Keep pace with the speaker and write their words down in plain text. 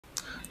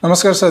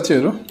नमस्कार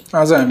साथीहरु,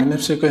 आज हामी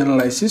नेप्सेको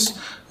एनालाइसिस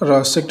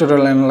र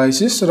सेक्टरल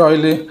एनालाइसिस र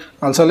अहिले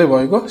हालसालै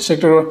भएको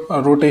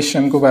सेक्टर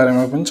रोटेसनको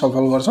बारेमा पनि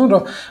छलफल गर्छौं र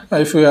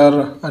इफ यु आर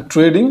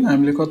ट्रेडिङ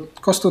हामीले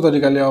कस्तो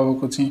तरिकाले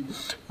अबको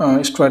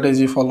चाहिँ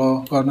स्ट्र्याटेजी फलो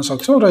गर्न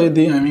सक्छौं र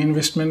यदि हामी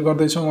इन्भेस्टमेन्ट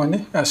गर्दै छौं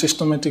भने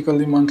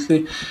सिस्टमेटिकली मन्थली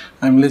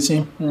हामीले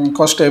चाहिँ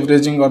कस्ट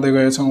एभरेजिङ गर्दै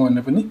गएका छौं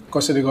भने पनि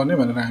कसरी गर्ने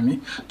भनेर हामी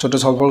छोटो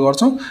छलफल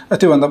गर्छौं।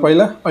 त्यो भन्दा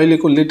पहिला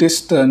अहिलेको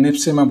लेटेस्ट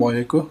नेप्सेमा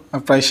भएको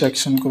प्राइस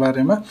एक्सनको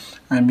बारेमा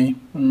हामी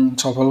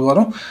छलफल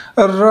गरौं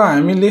र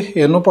हामीले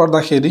हेर्नु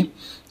पर्दाखेरि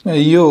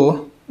यो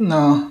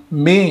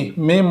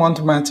मे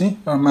मन्थमा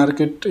चाहिँ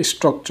मार्केट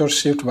स्ट्रक्चर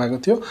शिफ्ट भएको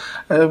थियो।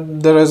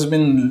 There has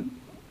been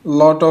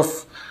lot of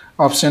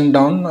ups and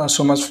down,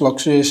 so much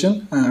fluctuation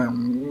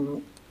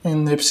in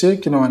NEPSE,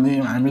 किनभने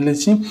हामीले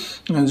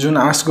चाहिँ जुन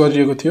आश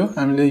गरिएको थियो,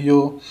 हामीले यो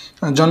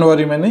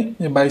जनवरीमा नै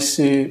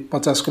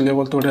 2250 को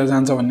लेभल तोडेर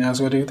जान्छ भन्ने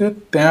आश गरेको थियो।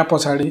 त्यहाँ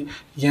पछाडी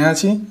यहाँ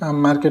चाहिँ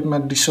मार्केटमा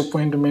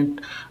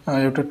डिसअपोइन्टमेन्ट,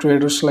 एउटा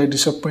ट्रेडर्सलाई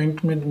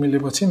डिसअपोइन्टमेन्ट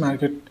मिलेपछि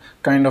market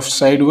kind of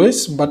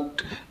sideways,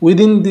 but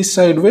within this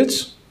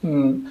sideways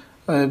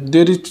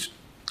there is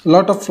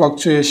lot of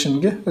fluctuation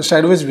के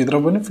साइडवेज भित्र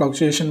पनि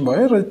फ्लक्चुएसन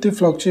भयो र त्यो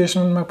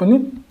फ्लक्चुएसनमा पनि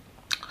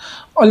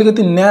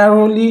अलिकति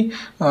न्यारोली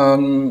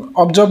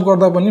अब्जर्भ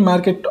गर्दा पनि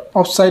मार्केट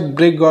अपसाइड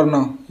ब्रेक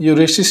गर्न यो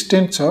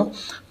रेसिस्टेन्ट छ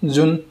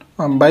जुन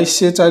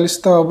 2240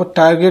 त अब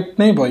टार्गेट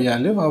नै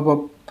भइहाल्यो।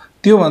 अब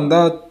त्यो भन्दा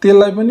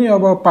त्यसलाई पनि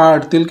अब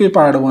तिलकै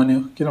पहाड बन्यो,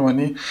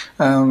 किनभने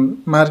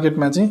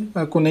मार्केटमा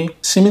चाहिँ कुनै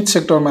सीमित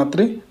सेक्टर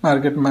मात्रै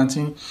मार्केटमा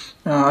चाहिँ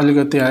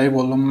अलिकति हाई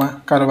भोल्युममा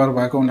कारोबार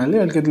भएको हुनाले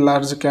अलिकति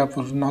लार्ज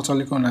क्यापहरु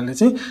नचलेको हुनाले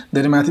चाहिँ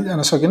धेरै माथि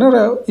जान सकेन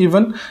र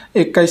इभन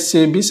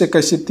 2120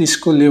 2130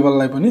 को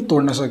लेभललाई पनि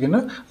तोड्न सकेन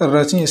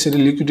र चाहिँ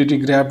यसरी लिक्विडिटी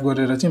ग्र्याब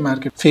गरेर चाहिँ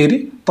मार्केट फेरि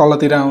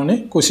तलतिर आउने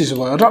कोसिस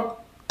भयो। र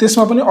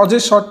त्यसमा पनि अझै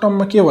सर्ट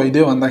टर्ममा के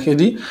भइदियो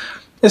भन्दाखेरि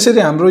यसरी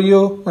हाम्रो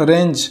यो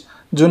रेन्ज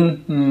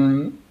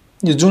जुन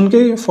यो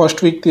जुनकै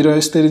फर्स्ट विकतिर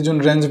यसरी जुन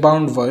रेन्ज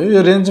बाउन्ड भयो,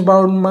 यो रेन्ज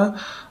बाउन्डमा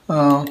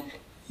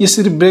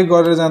यसरी ब्रेक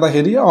गरेर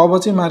जाँदाखेरि अब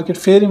चाहिँ मार्केट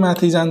फेरि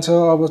माथि जान्छ।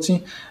 अब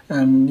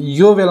चाहिँ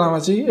यो बेलामा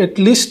चाहिँ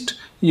एटलिस्ट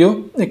यो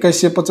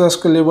 2150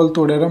 को लेभल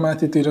तोडेर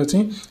माथितिर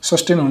चाहिँ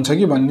सस्टेन हुन्छ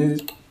कि भन्ने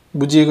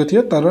बुझिएको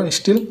थियो, तर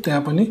स्टिल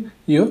त्यहाँ पनि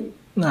यो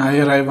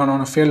हायर हाई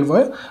बनाउन फेल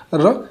भयो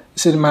र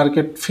यसरी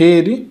मार्केट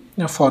फेरि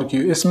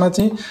फर्कियो। यसमा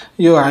चाहिँ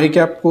यो हाई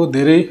क्यापको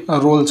धेरै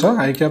रोल छ।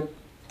 हाई क्याप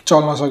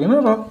चल्न सकेन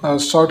र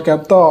सर्ट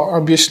क्याप त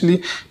अभियसली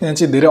यहाँ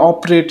चाहिँ धेरै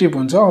अपरेटिभ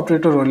हुन्छ,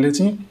 अपरेटरहरूले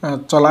चाहिँ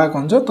चलाएको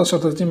हुन्छ,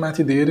 तसर्थ चाहिँ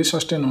माथि धेरै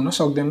सस्टेन हुन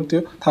सक्दैन, त्यो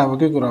थाहा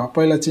भएकै कुरा हो।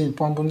 पहिला चाहिँ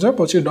पम्प हुन्छ,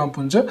 पछि डम्प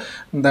हुन्छ,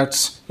 द्याट्स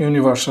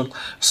युनिभर्सल।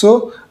 सो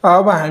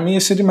अब हामी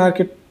यसरी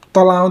मार्केट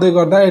तल आउँदै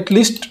गर्दा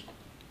एटलिस्ट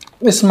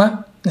यसमा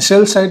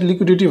सेल साइड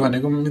लिक्विडिटी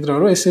भनेको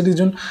मित्रहरू यसरी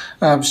जुन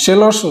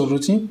सेलर्सहरू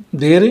चाहिँ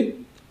धेरै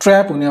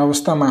ट्र्याप हुने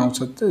अवस्थामा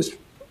आउँछ।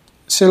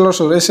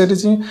 सेलर्सहरू यसरी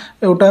चाहिँ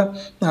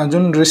एउटा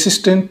जुन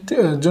रेसिस्टेन्ट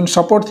जुन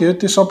सपोर्ट थियो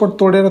त्यो सपोर्ट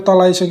तोडेर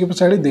तल आइसके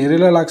पछाडी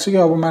धेरैलाई लाग्छ कि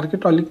अब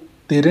मार्केट अलिक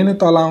धेरै नै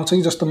तल आउँछ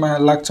कि जस्तो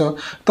लाग्छ,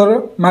 तर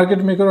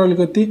मार्केट मेकर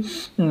अलिकति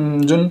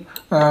जुन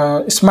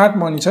स्मार्ट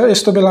मनी छ,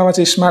 यस्तो बेलामा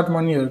चाहिँ स्मार्ट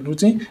मनीहरू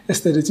चाहिँ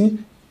यसरी चाहिँ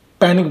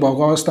प्यानिक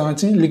भएको अवस्थामा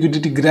चाहिँ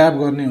लिक्विडिटी ग्र्याब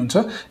गर्ने हुन्छ।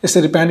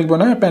 यसरी प्यानिक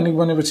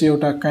बनेपछि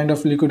एउटा काइन्ड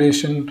अफ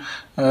लिक्विडेसन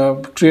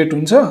क्रिएट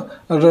हुन्छ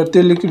र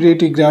त्यो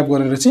लिक्विडिटी ग्र्याब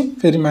गरेर चाहिँ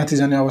फेरि माथि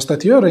जाने अवस्था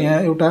थियो र यहाँ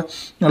एउटा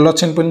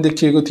लक्षण पनि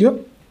देखिएको थियो,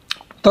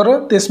 तर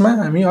त्यसमा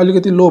हामी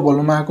अलिकति लो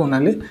भोल्युममा आएको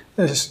हुनाले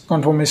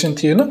कन्फर्मेसन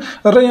थिएन।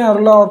 र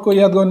यहाँहरुलाई अर्को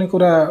याद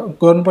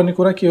गर्नुपर्ने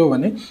कुरा के हो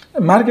भने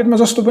मार्केटमा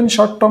जस्तो पनि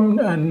सर्ट टर्म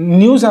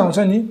न्यूज आउँछ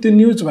नि, त्यो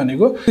न्यूज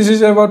भनेको this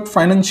is about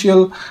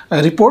financial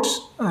reports,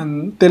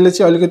 त्यसले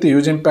चाहिँ अलिकति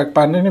ह्युज इम्प्याक्ट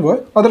पार्ने नै भयो।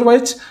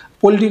 अदरवाइज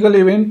पोलिटिकल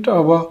इभेन्ट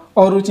अब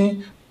अरु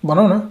चाहिँ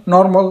भनौं न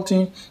नर्मल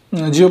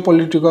चाहिँ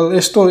जियोपोलिटिकल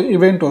यस्तो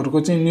इभेन्टहरुको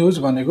चाहिँ न्यूज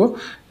भनेको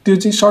त्यो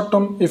चाहिँ सर्ट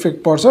टर्म इफेक्ट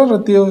पर्छ र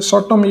त्यो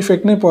सर्ट टर्म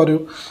इफेक्ट नै पर्यो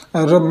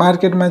र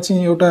मार्केटमा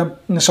चाहिँ एउटा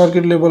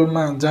सर्किट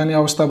लेभलमा जाने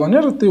अवस्था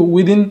बन्यो र त्यो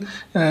विदिन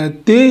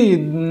त्यही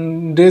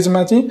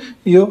डेजमा चाहिँ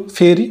यो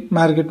फेरि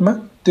मार्केटमा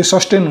त्यो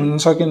सस्टेन हुन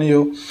सकेन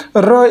यो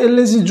र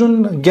यसले चाहिँ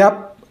जुन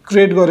ग्याप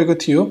क्रिएट गरेको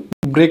थियो,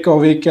 ब्रेक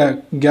अवे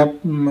ग्याप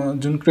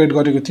जुन क्रिएट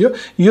गरेको थियो,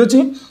 यो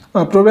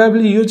चाहिँ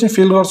प्रोबेबली यो चाहिँ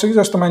फिल गर्छ कि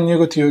जस्तो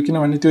मानिएको थियो,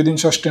 किनभने त्यो दिन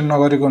सस्टेन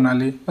नगरेको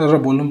हुनाले र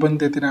भोल्युम पनि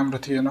त्यति राम्रो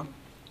थिएन।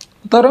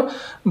 तर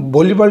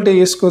भोलिपल्ट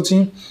यसको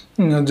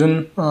चाहिँ जुन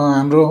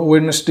हाम्रो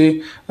वेडनेसडे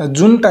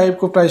जुन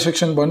टाइपको प्राइस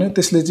एक्सन बन्यो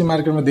त्यसले चाहिँ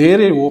मार्केटमा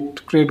धेरै होप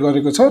क्रिएट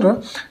गरेको छ र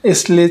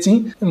यसले चाहिँ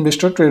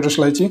इन्भेस्टर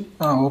ट्रेडर्सलाई चाहिँ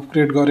होप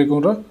क्रिएट गरेको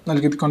र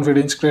अलिकति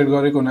कन्फिडेन्स क्रिएट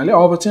गरेको हुनाले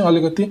अब चाहिँ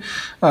अलिकति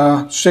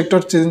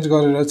सेक्टर चेन्ज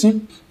गरेर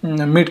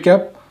चाहिँ मिड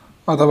क्याप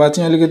अथवा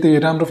चाहिँ अलिकति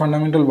राम्रो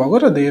फन्डामेन्टल भएको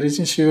र धेरै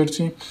चाहिँ शेयर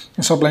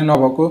चाहिँ सप्लाई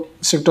नभएको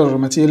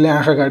सेक्टरहरुमा चाहिँ यसले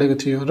आँखा गाडेको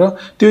थियो र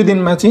त्यो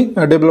दिनमा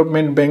चाहिँ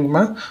डेभलपमेन्ट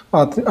बैंकमा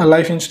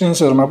लाइफ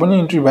इन्स्योरेन्सहरुमा पनि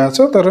इन्ट्री भएको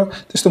छ, तर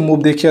त्यस्तो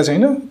मुभ देखिया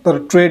छैन। तर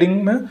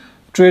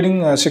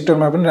ट्रेडिङ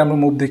सेक्टरमा पनि राम्रो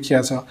मुभ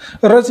देखिया छ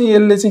र चाहिँ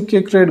यसले चाहिँ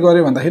के क्रिएट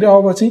गर्यो भन्दाखेरि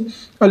अब चाहिँ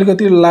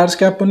अलिकति लार्ज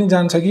क्याप पनि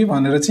जान्छ कि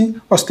भनेर चाहिँ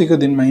अस्तिको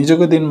दिनमा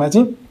हिजोको दिनमा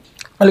चाहिँ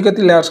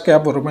अलिकति लार्ज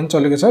क्यापहरु पनि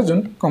चलेको छ जुन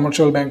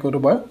कमर्शियल बैंकहरु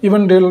भयो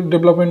इभन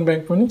डेभलपमेन्ट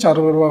बैंक पनि 4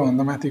 करोड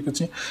भन्दा माथिको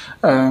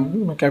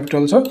चाहिँ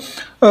क्यापिटल छ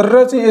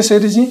र चाहिँ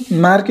यसरी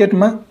चाहिँ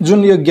मार्केटमा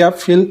जुन यो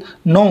ग्याप फिल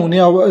नहुने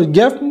अब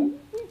ग्याप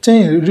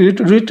चाहिँ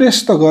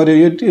रिट्रेस त गर्यो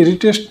यो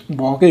रिट्रेस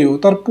भएकै हो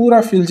तर पूरा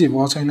फिल चाहिँ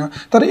भएको छैन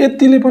तर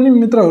यतिले पनि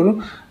मित्रहरु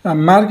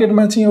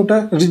मार्केटमा चाहिँ एउटा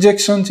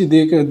रिजेक्सन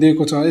चाहिँ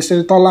दिएको छ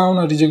यसरी तल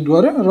आउन रिजेक्ट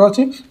गर्यो र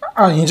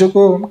चाहिँ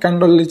हिजोको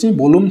क्यान्डलले चाहिँ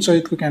भोल्युम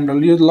सहितको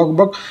क्यान्डल यो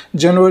लगभग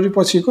जनवरी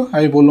पछिको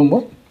हाई भोल्युम हो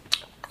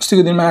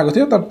अस्तिको दिनमा आएको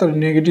थियो तर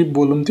नेगेटिभ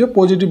भोल्युम थियो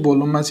पोजिटिभ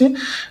भोल्युममा चाहिँ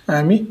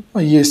हामी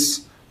यस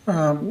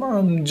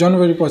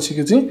जनवरी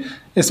पछिको चाहिँ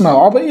यसमा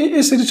अब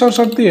यसरी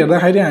सरसर्ती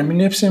हेर्दाखेरि हामी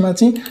नेप्सेमा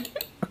चाहिँ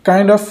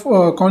काइन्ड अफ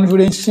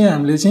कन्फिडेन्स चाहिँ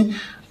हामीले चाहिँ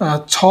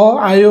 6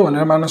 आयो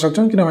भनेर मान्न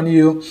सक्छौं किनभने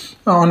यो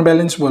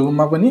अनब्यालेन्स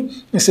भोल्युममा पनि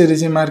यसरी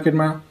चाहिँ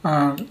मार्केटमा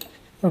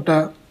एउटा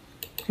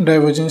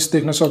डाइभर्जेन्स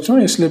देख्न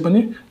सक्छौं यसले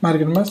पनि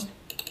मार्केटमा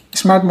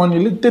स्मार्ट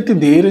मनीले त्यति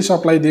धेरै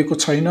सप्लाई दिएको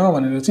छैन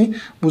भनेर चाहिँ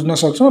बुझ्न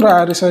सक्छौं र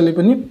आरएसआईले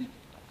पनि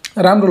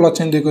राम्रो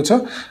लक्षण दिएको छ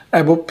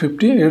अबव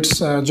 50 इट्स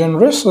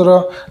जनरस र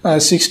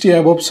 60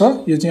 अबव छ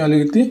यो चाहिँ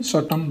अलिकति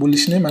सर्ट टर्म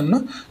बुलिश नै मान्न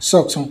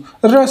सक्छौं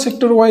र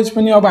सेक्टर वाइज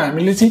पनि अब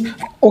हामीले चाहिँ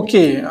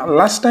ओके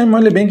लास्ट टाइम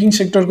मैले बैंकिङ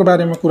सेक्टरको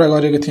बारेमा कुरा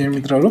गरेको थिएँ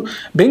मित्रहरु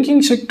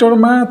बैंकिङ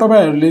सेक्टरमा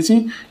तपाईहरुले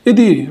चाहिँ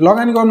यदि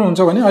लगानी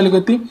गर्नुहुन्छ भने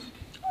अलिकति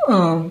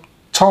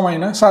 6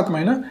 महिना 7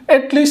 महिना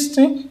एटलिस्ट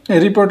चाहिँ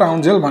रिपोर्ट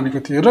आउन्जेल भनेको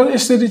थियो र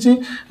यसरी चाहिँ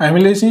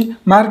हामीले चाहिँ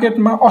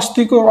मार्केटमा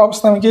अस्तिको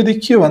अवस्थामा के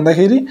देखियो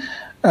भन्दाखेरि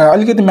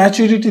अलिकति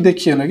म्याच्युरिटी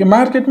देखिएन कि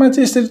मार्केटमा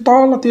चाहिँ यसरी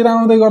तलतिर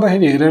आउँदै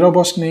गर्दाखेरि हेरेर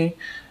बस्ने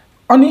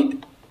अनि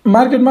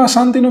मार्केटमा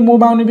शान्तिले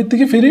मुभ आउने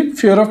बित्तिकै फेरि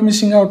फियर अफ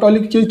मिसिङ आउट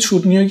अलिक केही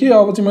छुट्नियो कि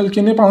अब चाहिँ मैले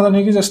किन्नै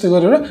पाउँदैन कि जस्तै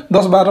गरेर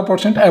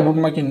 10-12%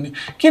 एबोभमा किन्ने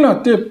किन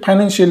त्यो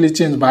फाइनान्शियली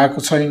चेन्ज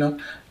भएको छैन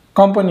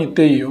कम्पनी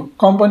त्यही हो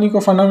कम्पनीको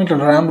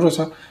फन्डामेन्टल राम्रो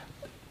छ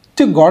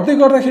त्यो गर्दै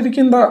गर्दाखेरि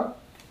किन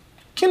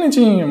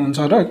चाहिँ हुन्छ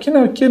र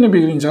किन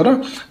बिग्रिन्छ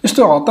र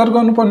यस्तो हतार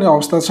गर्नुपर्ने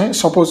अवस्था चाहिँ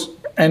सपोज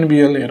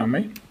एनबीएल हेरौँ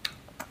है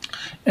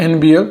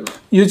एनबीएल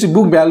यो चाहिँ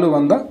बुक भ्यालु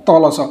भन्दा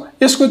तल छ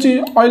यसको चाहिँ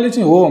अहिले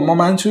चाहिँ हो म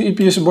मान्छु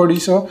ईपीएस बढी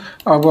छ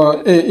अब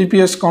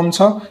ईपीएस कम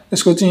छ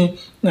यसको चाहिँ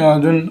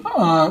जुन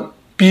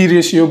पी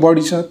रेशियो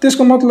बढी छ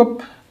त्यसको मतलब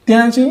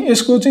त्यहाँ चाहिँ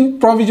यसको चाहिँ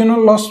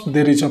प्रोभिजनल लस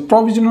धेरै छ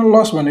प्रोभिजनल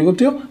लस भनेको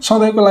त्यो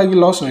सधैँको लागि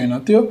लस होइन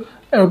त्यो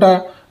एउटा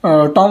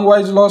टर्म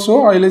वाइज लस हो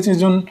अहिले चाहिँ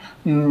जुन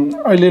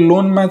अहिले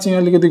लोनमा चाहिँ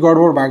अलिकति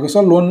गडबड भएको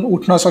छ लोन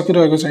उठ्न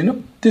सकिरहेको छैन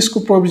त्यसको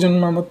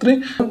प्रोभिजनमा मात्रै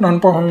नन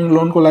परफर्मिङ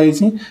लोनको लागि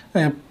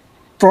चाहिँ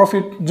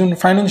प्रॉफिट जुन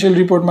फाइनान्शियल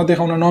रिपोर्टमा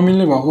देखाउन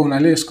नमिल्ने भएको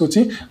हुनाले यसको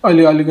चाहिँ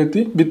अहिले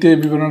अलिकति वित्तीय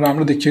विवरण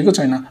राम्रो देखिएको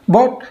छैन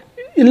बट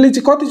यसले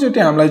चाहिँ कतिचोटी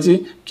हामीलाई चाहिँ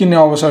किन्ने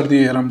अवसर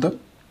दियो हेरौँ त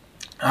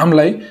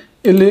हामीलाई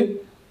यसले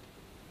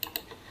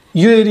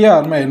यो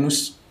एरियाहरुमा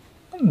हेर्नुस्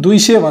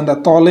 200 भन्दा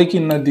तलै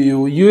किन्न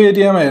दियो यो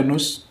एरियामा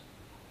हेर्नुस्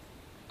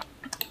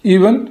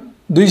इभन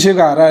 200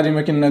 को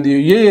हाराहारीमा किन्न दियो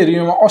यही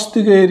एरियामा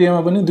अस्तिको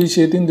एरियामा पनि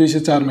 203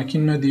 204 मा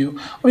किन्न दियो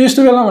अब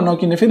यस्तो बेलामा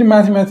नकिने फेरि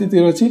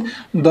माथितिर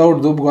चाहिँ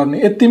दौडधुप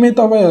गर्ने यतिमै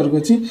तपाईहरुको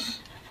चाहिँ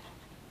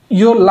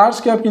यो लार्ज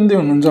क्याप किन्दै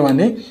हुनुहुन्छ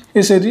भने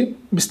यसरी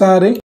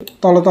बिस्तारै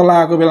तल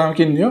आएको बेलामा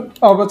किन्दियो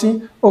अब चाहिँ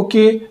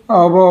ओके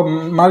अब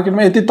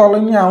मार्केटमा यति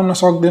तल नै आउन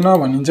सक्दैन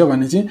भनिन्छ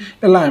भने चाहिँ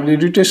यसलाई हामीले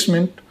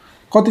रिट्रेसमेन्ट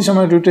कति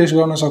समय रिट्रेस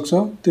गर्न सक्छ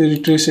त्यो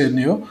रिट्रेस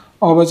हेर्ने हो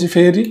अब चाहिँ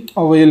फेरि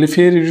अब यसले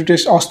फेरि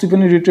रिट्रेस अस्ति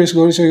पनि रिट्रेस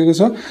गरिसकेको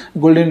छ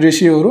गोल्डन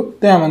रेशियोहरु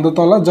त्यहाँ भन्दा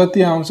तल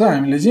जति आउँछ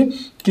हामीले चाहिँ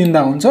किन्दा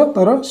हुन्छ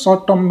तर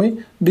सर्ट टर्ममै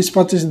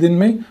 20-25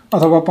 दिनमै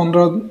अथवा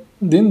 15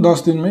 दिन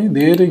 10 दिनमै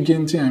धेरै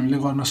गेन चाहिँ हामीले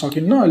गर्न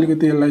सकिन्न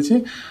अलिकति यसलाई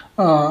चाहिँ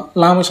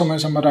लामो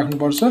समयसम्म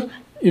राख्नुपर्छ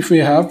if we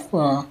have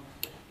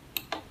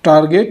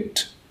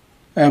target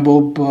above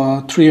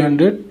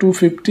 300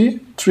 250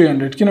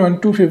 300 किनभने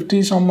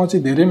 250 सम्म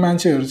चाहिँ धेरै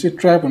मान्छेहरु चाहिँ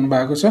ट्र्याप हुनु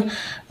भएको छ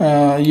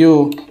यो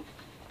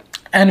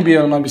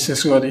NBL मा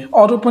विशेष गरी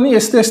अरु पनि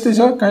यस्तै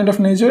छ kind of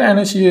nature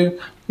NSE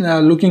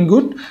looking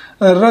good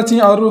र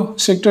चाहिँ अरु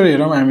सेक्टर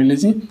हेरौं हामीले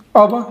चाहिँ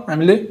अब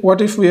हामीले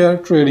what if we are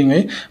trading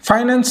है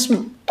फाइनान्स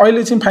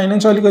अहिले चाहिँ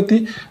फाइनान्स अलिकति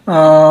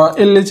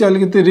यसले चाहिँ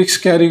अलिकति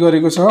रिस्क क्यारी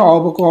गरेको छ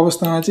अबको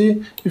अवस्थामा चाहिँ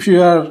if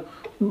you are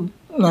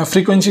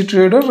frequency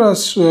trader र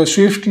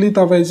स्विफ्टली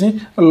तपाई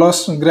चाहिँ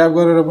लस ग्र्याब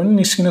गरेर पनि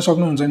निस्किन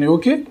सक्नुहुन्छ नि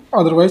okay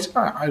otherwise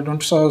I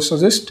don't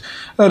suggest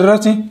र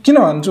चाहिँ किन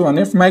भन्छु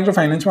भने माइक्रो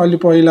फाइनान्समा अलि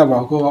पहिला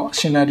भएको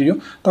सिनारियो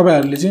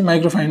तपाईहरुले चाहिँ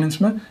माइक्रो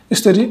फाइनान्समा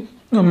यसरी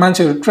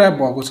मान्छेहरु ट्र्याप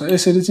भएको छ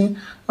यसरी चाहिँ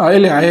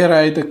यसले हायर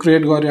हाई त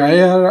क्रिएट गर्यो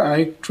हायर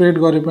हाई ट्रेड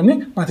गरे पनि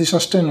माथि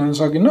सस्टेन हुन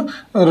सकिन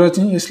र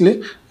चाहिँ यसले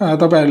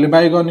तपाईहरुले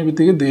बाइ गर्ने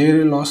बित्तिकै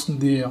धेरै लस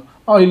दियो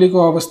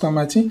अहिलेको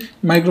अवस्थामा चाहिँ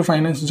माइक्रो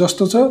फाइनान्स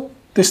जस्तो छ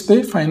त्यस्तै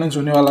फाइनान्स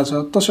हुनेवाला छ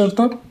तसर्थ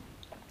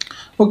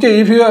okay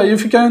if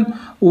you can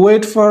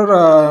wait for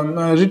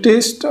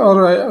retest or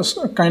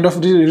kind of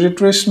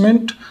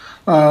रिट्रेसमेन्ट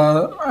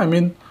I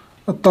mean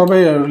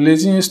तपाईहरुले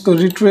चाहिँ यस्तो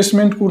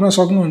रिट्रेसमेन्ट कुर्न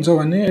सक्नुहुन्छ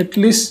भने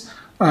एटलिस्ट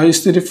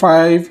यसरी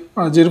 5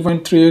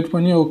 0.38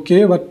 पनि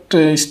okay but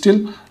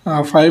still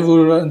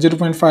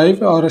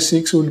 0.5 or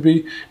 6 would be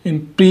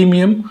in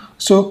premium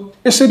so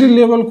यसरी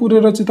लेभल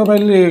कुरेर चाहिँ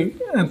तपाईले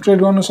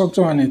ट्रेड गर्न सक्छ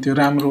भने त्यो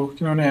राम्रो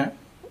किनभने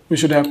we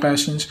should have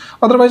patience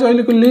otherwise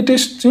अहिलेको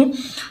लेटेस्ट चाहिँ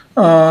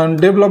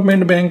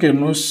डेभलपमेन्ट ब्याङ्क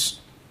हेर्नुहोस्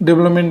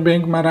डेभलपमेन्ट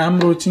ब्याङ्कमा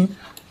राम्रो चाहिँ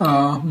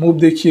मुभ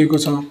देखिएको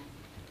छ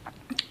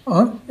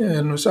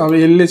हेर्नुहोस् अब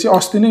यसले चाहिँ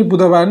अस्ति नै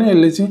बुधबार नै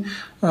यसले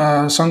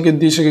चाहिँ संकेत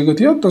दिइसकेको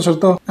थियो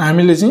तसर्थ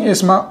हामीले चाहिँ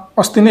यसमा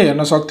अस्ति नै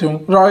हेर्न सक्थ्यौं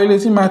र अहिले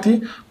चाहिँ माथि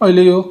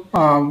अहिले यो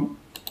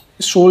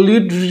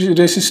सोलिड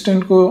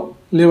रेसिस्टेन्टको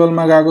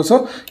लेभलमा गएको छ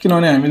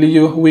किनभने हामीले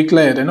यो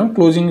विकलाई हेरेनौं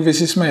क्लोजिङ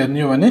बेसिसमा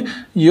हेर्ने हो भने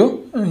यो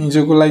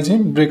हिजोकोलाई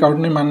चाहिँ ब्रेकआउट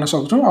नै मान्न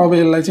सक्छौं अब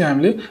यसलाई चाहिँ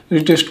हामीले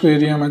रिटेस्टको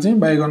एरियामा चाहिँ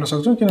बाइ गर्न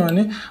सक्छौं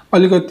किनभने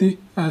अलिकति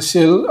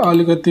सेल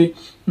अलिकति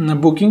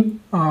बुकिङ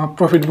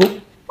प्रॉफिट बुक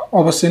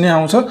अवश्य नै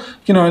आउँछ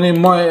किनभने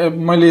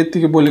मैले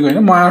यतिकै बोलेको हैन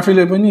म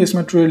आफैले पनि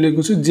यसमा ट्रेड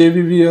लिएको छु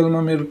JBBL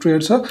मा मेरो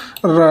ट्रेड छ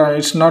र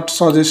it's not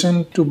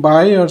suggestion to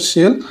by or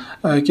sale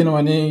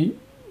किनभने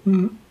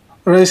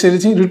र यसरी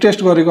चाहिँ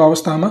रिटेस्ट गरेको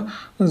अवस्थामा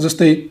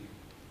जस्तै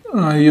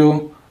यो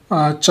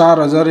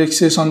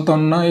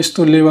 4157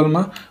 यस्तो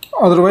लेभलमा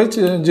अदरवाइज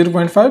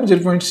 0.5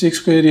 0.6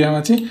 को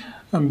एरियामा चाहिँ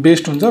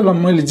बेस्ट हुन्छ र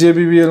मैले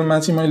JBBL मा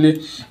चाहिँ मैले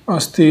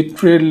अस्ति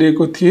ट्रेड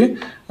लिएको थिए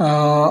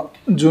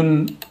जुन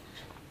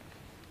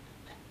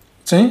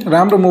चाहिँ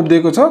राम्रो मुभ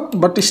दिएको छ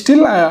but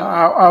still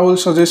I will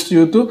suggest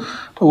you to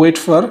wait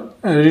for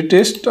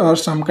retest or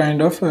some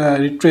kind of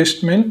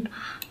रिट्रेसमेन्ट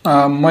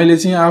मैले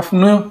चाहिँ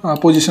आफ्नो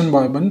पोजिसन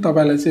भयो भने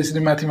तपाईलाई चाहिँ यसरी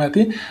माथि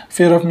माथि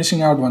फेयर अफ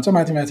मिसिङ आउट भन्छ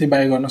माथि माथि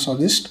बाइ गर्न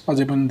सजेस्ट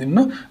अझै पनि दिन्न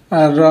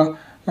र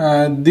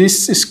this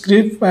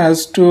script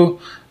has to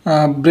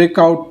brake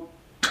out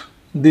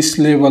this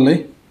level है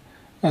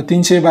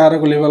 312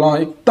 को लेभल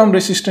एकदम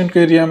रेसिस्टेन्ट को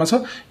एरियामा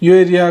छ यो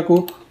एरियाको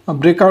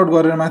ब्रेकआउट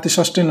गरेर माथि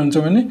सस्टेन हुन्छ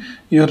भने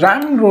यो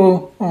राम्रो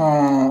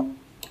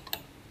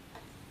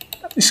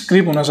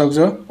स्क्रिप्ट हुन सक्छ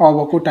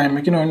अबको टाइममा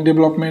किनभने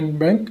डेभलपमेन्ट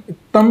ब्याङ्क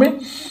एकदमै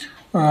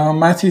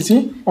माथि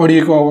चाहिँ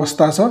अडिएको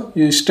अवस्था छ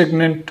यो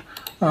स्टेग्नेन्ट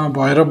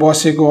भएर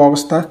बसेको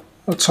अवस्था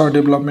छ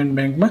डेभलपमेन्ट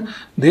ब्याङ्कमा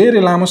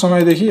धेरै लामो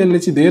समयदेखि यसले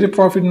चाहिँ धेरै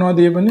प्रॉफिट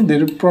नदिए पनि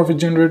धेरै प्रॉफिट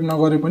जेनेरेट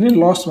नगरे पनि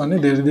लस भने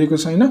धेरै दिएको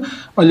छैन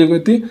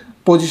अलिकति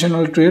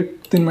पोजिसनल ट्रेड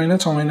 3 महिना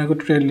 6 महिनाको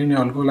ट्रेड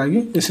लिनेहरुको लागि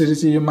यसरी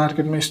चाहिँ यो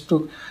मार्केटमा यस्तो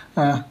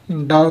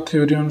डाउ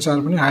थ्योरी अनुसार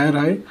पनि हायर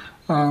हाई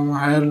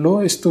हायर लो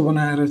यस्तो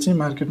बनाएर चाहिँ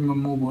मार्केटमा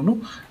मुभ हुनु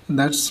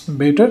that's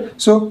better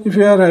so if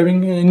you are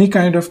हैविङ any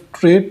kind of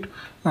trade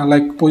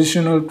like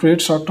positional trade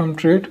short term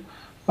trade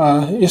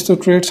यस्तो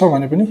ट्रेड छ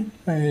भने पनि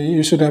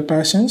you should have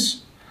patience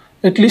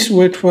at least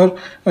wait for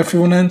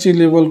Fibonacci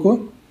level को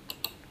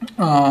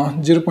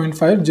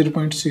 0.5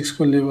 0.6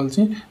 को लेभल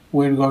चाहिँ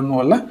वेट गर्नु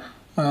होला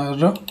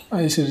र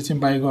यसरी चाहिँ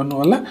बाइ गर्नु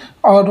होला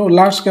अरु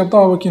लार्ज क्याप त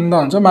अब किन्दा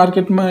हुन्छ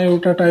मार्केटमा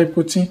एउटा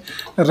टाइपको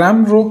चाहिँ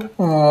राम्रो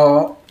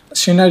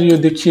सिनारियो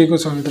देखिएको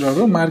छ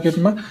मित्रहरु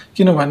मार्केटमा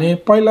किनभने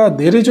पहिला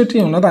धेरै चोटी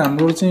हुन त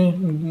हाम्रो चाहिँ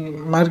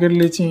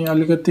मार्केटले चाहिँ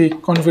अलिकति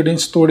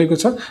कन्फिडेन्स तोडेको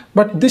छ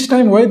but this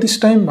time why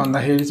this time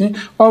भन्दाखेरि चाहिँ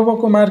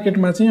अबको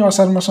मार्केटमा चाहिँ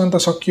असार मसन त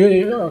सकियो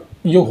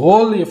यो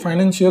होल यो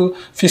फाइनान्शियल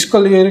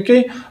फिस्कल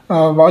इयरकै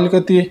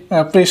अलिकति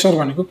प्रेसर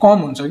भनेको कम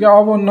हुन्छ के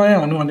अब नयाँ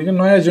हुनु भनेको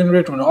नयाँ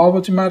जेनेरेट हुनु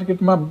अब चाहिँ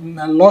मार्केटमा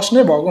लस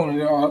नै भएको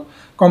हुने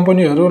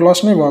कम्पनीहरु लस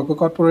नै भएको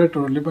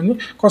कर्पोरेटहरुले पनि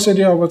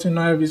कसरी अब चाहिँ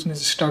नयाँ बिजनेस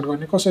स्टार्ट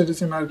गर्ने कसरी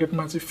चाहिँ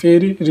मार्केटमा चाहिँ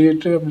फेरि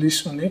रिएस्टाब्लिश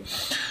हुने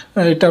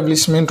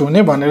इटाब्लिशमेन्ट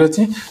हुने भनेर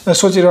चाहिँ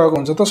सोचिरहेको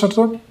हुन्छ तसर्थ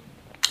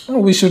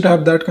we should have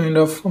that kind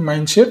of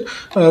mindset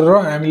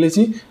र हामीले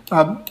चाहिँ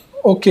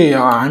ओके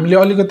हामीले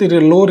अलिकति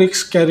लो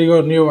रिस्क क्यारी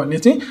गर्ने हो भने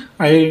चाहिँ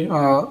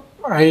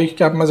हाई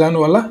क्यापमा जानु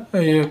होला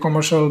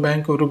कमर्शियल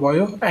ब्याङ्कहरु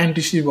भयो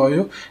एनटीसी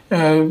भयो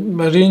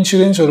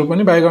रिइन्स्योरेन्सहरु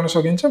पनि बाइ गर्न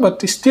सकिन्छ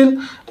but still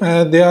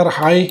they are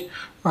high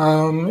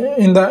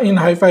in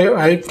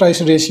high price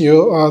ratio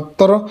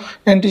तर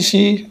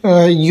एनटीसी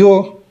यो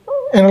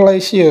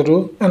एनएलआईसीहरु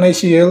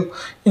एनआईसीएल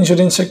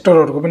इन्स्योरेन्स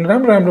सेक्टरहरुको पनि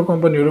राम्रो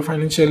कम्पनीहरु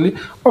फाइनान्शियली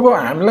अब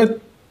हामीलाई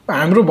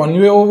हाम्रो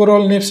भन्ने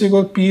ओभरअल नेप्सेको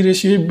पी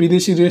रेशियो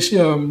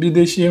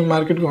विदेशी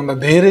मार्केटको भन्दा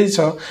धेरै छ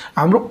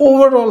हाम्रो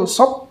ओभरअल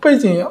सबै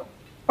चाहिँ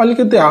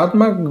अलिकति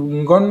हातमा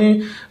गर्ने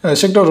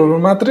सेक्टरहरु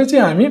मात्रै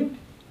चाहिँ हामी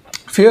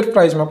फेयर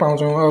प्राइस में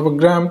पाउँछौं अब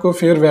ग्राम को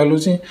फेयर भ्यालु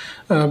चाहिँ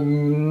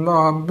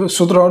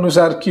सूत्र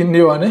अनुसार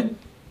किन्ने भने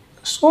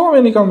so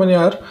many company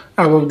are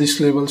above this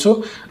level so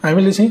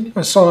हामीले चाहिँ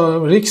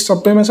रिस्क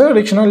सबैमा छ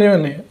रिस्क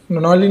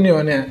नलिने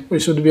भने we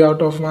should be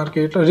out of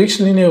market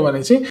risk लिने हो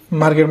भने चाहिँ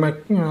मार्केटमा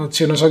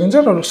छिर्न सकिन्छ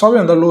र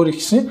सबैभन्दा लो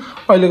रिस्क चाहिँ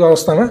अहिलेको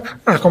अवस्थामा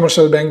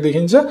कमर्शियल ब्याङ्क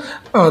देखिन्छ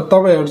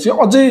तपाईहरु चाहिँ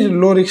अझै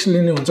लो रिस्क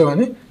लिने हुन्छ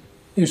भने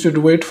you should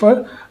wait for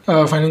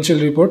financial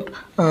report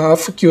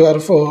of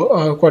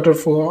Q4 quarter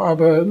 4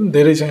 अब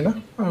धेरै छैन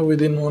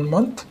within 1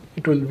 month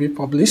it will be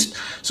published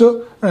so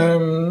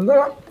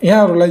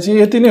यहाँहरुलाई चाहिँ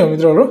यति नै हो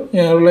मित्रहरु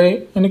यहाँहरुलाई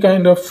any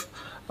kind of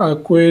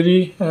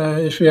query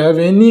if you have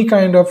any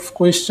kind of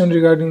question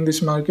regarding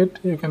this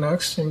market you can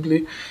ask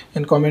simply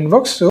in comment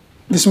box so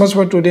this much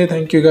for today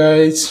thank you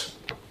guys